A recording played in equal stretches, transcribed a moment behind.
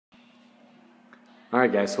All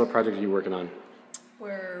right, guys, so what project are you working on?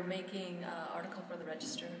 We're making an article for the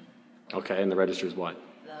Register. Okay, and the Register is what?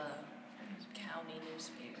 The county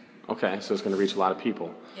newspaper. Okay, so it's going to reach a lot of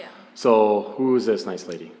people. Yeah. So who is this nice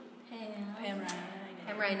lady? Pam Ryan.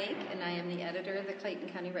 I'm Ryan and I am the editor of the Clayton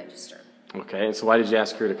County Register. Okay, and so why did you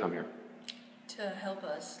ask her to come here? To help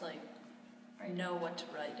us, know what to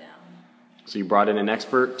write down. So you brought in an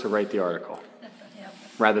expert to write the article, Yep.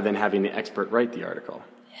 rather than having the expert write the article.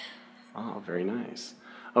 Yeah. Oh, very nice.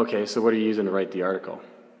 Okay, so what are you using to write the article?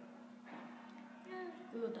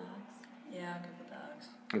 Google Docs. Yeah, Google Docs.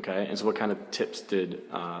 Okay, and so what kind of tips did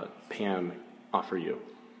Pam offer you?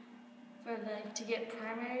 For to get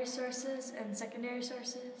primary sources and secondary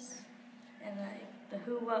sources, and the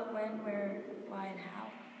who, what, when, where, why, and how.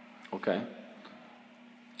 Okay.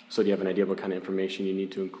 So do you have an idea of what kind of information you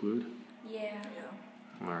need to include? Yeah.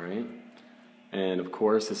 All right. And of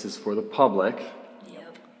course, this is for the public,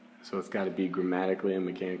 Yep. so it's got to be grammatically and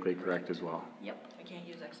mechanically correct as well. Yep. I can't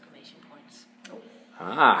use exclamation points. Nope.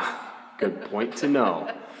 Ah, good point to know.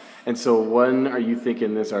 And so when are you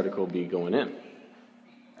thinking this article will be going in?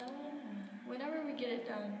 Whenever we get it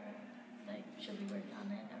done, she'll be working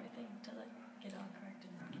on it and everything to get it all correct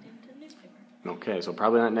and get it into the newspaper. Okay, so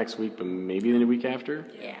probably not next week, but maybe the week after?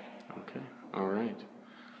 Yeah. Okay, all right.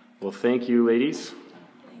 Well, thank you, ladies.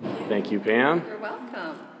 Thank you. Thank you, Pam. You're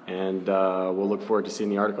welcome. And we'll look forward to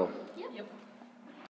seeing the article.